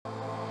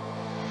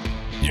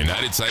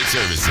United Site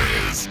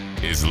Services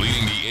is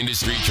leading the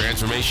industry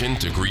transformation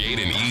to create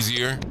an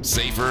easier,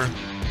 safer,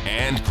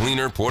 and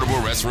cleaner portable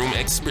restroom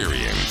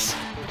experience.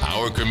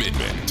 Our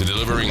commitment to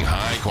delivering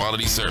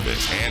high-quality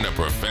service and a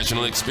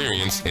professional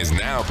experience is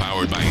now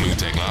powered by new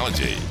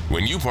technology.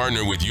 When you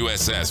partner with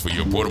USS for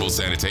your portable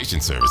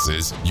sanitation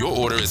services, your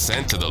order is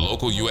sent to the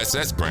local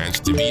USS branch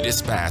to be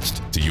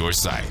dispatched to your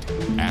site.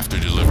 After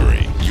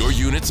delivery, your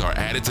units are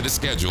added to the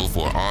schedule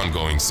for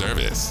ongoing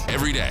service.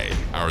 Every day,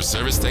 our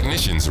service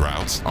technicians'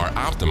 routes are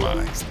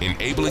optimized,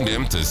 enabling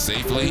them to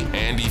safely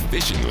and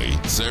efficiently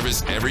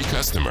service every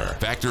customer,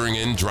 factoring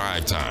in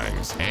drive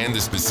times and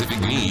the specific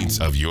needs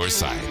of your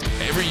site.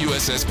 Every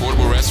USS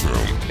portable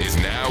restroom is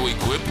now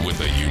equipped with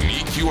a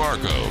unique QR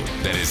code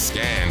that is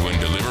scanned when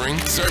delivering,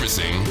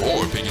 servicing,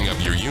 or picking up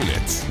your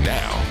units.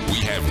 Now, we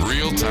have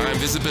real-time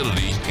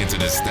visibility into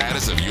the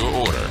status of your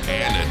order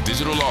and a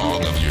digital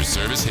log of your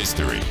service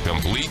history,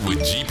 complete with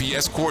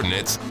GPS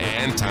coordinates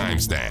and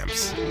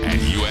timestamps. At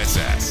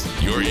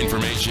USS, your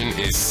information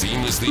is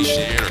seamlessly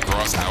shared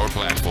across our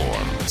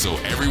platform, so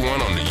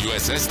everyone on the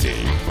USS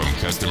team, from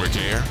customer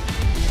care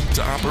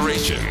to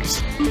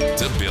operations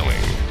to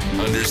billing,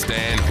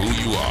 understand who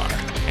you are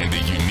and the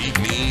unique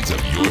needs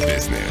of your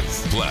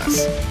business.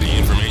 Plus, the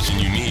information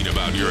you need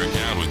about your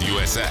account with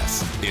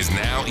USS is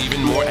now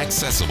even more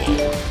accessible.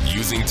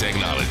 Using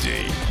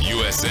technology,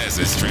 USS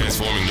is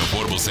transforming the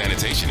portable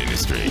sanitation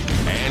industry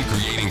and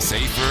creating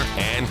safer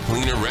and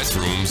cleaner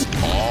restrooms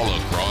all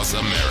across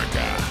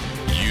America.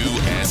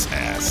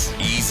 USS,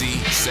 easy,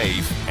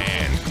 safe,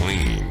 and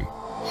clean.